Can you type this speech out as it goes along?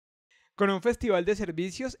Con un festival de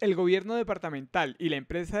servicios, el gobierno departamental y la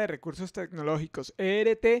Empresa de Recursos Tecnológicos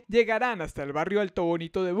ERT llegarán hasta el barrio Alto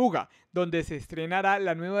Bonito de Buga, donde se estrenará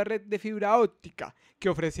la nueva red de fibra óptica, que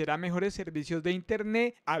ofrecerá mejores servicios de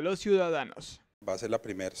Internet a los ciudadanos. Va a ser la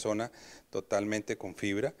primera zona totalmente con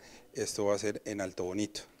fibra. Esto va a ser en Alto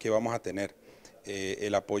Bonito. ¿Qué vamos a tener?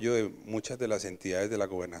 El apoyo de muchas de las entidades de la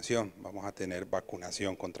gobernación. Vamos a tener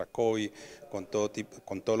vacunación contra COVID, con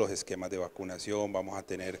todos los esquemas de vacunación. Vamos a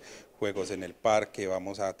tener juegos en el parque,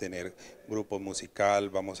 vamos a tener grupo musical,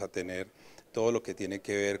 vamos a tener todo lo que tiene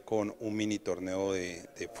que ver con un mini torneo de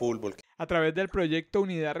fútbol. A través del proyecto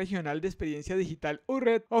Unidad Regional de Experiencia Digital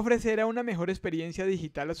URED, ofrecerá una mejor experiencia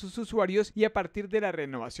digital a sus usuarios y a partir de la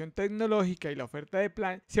renovación tecnológica y la oferta de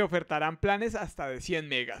plan, se ofertarán planes hasta de 100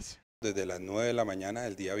 megas. Desde las 9 de la mañana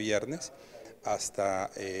del día viernes hasta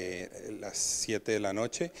las 7 de la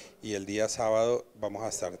noche y el día sábado vamos a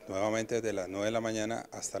estar nuevamente desde las 9 de la mañana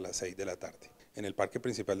hasta las 6 de la tarde. En el parque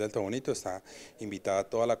principal de Alto Bonito está invitada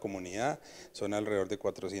toda la comunidad, son alrededor de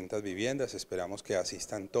 400 viviendas, esperamos que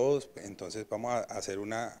asistan todos, entonces vamos a hacer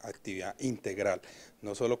una actividad integral,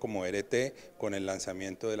 no solo como ERT con el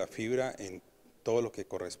lanzamiento de la fibra en todo lo que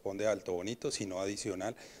corresponde a Alto Bonito, sino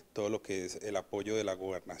adicional todo lo que es el apoyo de la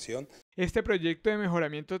gobernación. Este proyecto de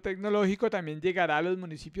mejoramiento tecnológico también llegará a los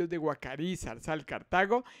municipios de Guacarí, Zarzal,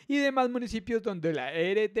 Cartago y demás municipios donde la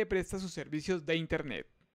ERT presta sus servicios de Internet.